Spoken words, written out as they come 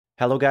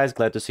Hello guys,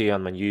 glad to see you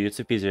on my new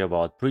YouTube video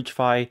about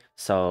Bridgefy.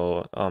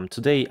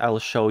 Today I'll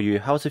show you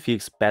how to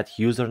fix bad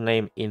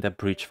username in the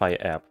Bridgefy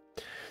app.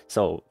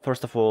 So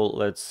first of all,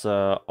 let's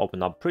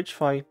open up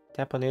Bridgefy,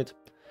 tap on it,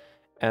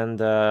 and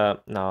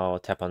now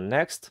tap on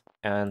next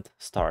and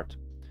start.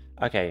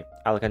 Okay,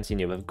 I'll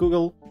continue with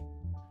Google,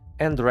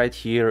 and right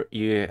here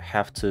you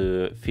have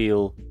to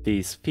fill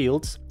these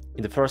fields.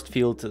 In the first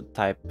field,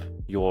 type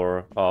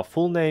your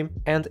full name,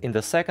 and in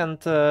the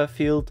second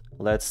field,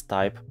 let's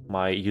type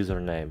my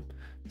username.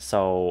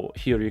 So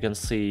here you can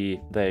see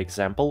the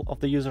example of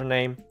the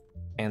username,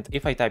 and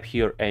if I type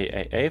here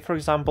AAA, for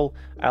example,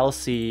 I'll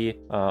see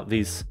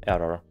this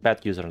error,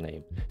 bad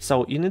username.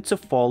 So you need to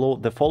follow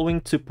the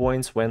following 2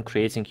 points when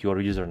creating your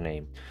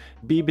username.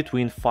 Be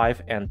between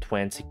 5 and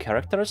 20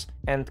 characters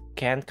and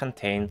can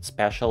contain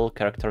special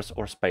characters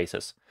or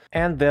spaces.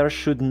 And there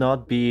should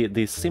not be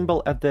this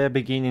symbol at the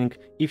beginning.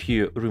 If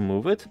you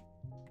remove it,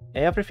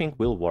 everything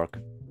will work.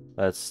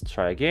 Let's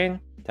try again,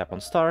 tap on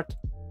start.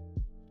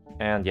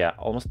 And yeah,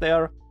 almost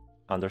there,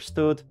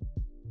 understood,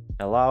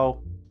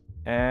 allow,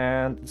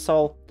 and that's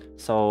all.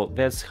 So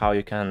that's how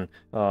you can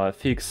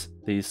fix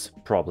this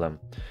problem.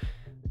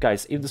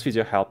 Guys, if this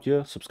video helped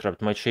you, subscribe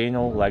to my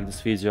channel, like this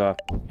video,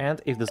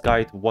 and if this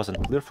guide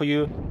wasn't clear for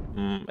you,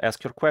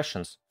 ask your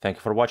questions. Thank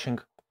you for watching,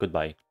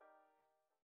 goodbye.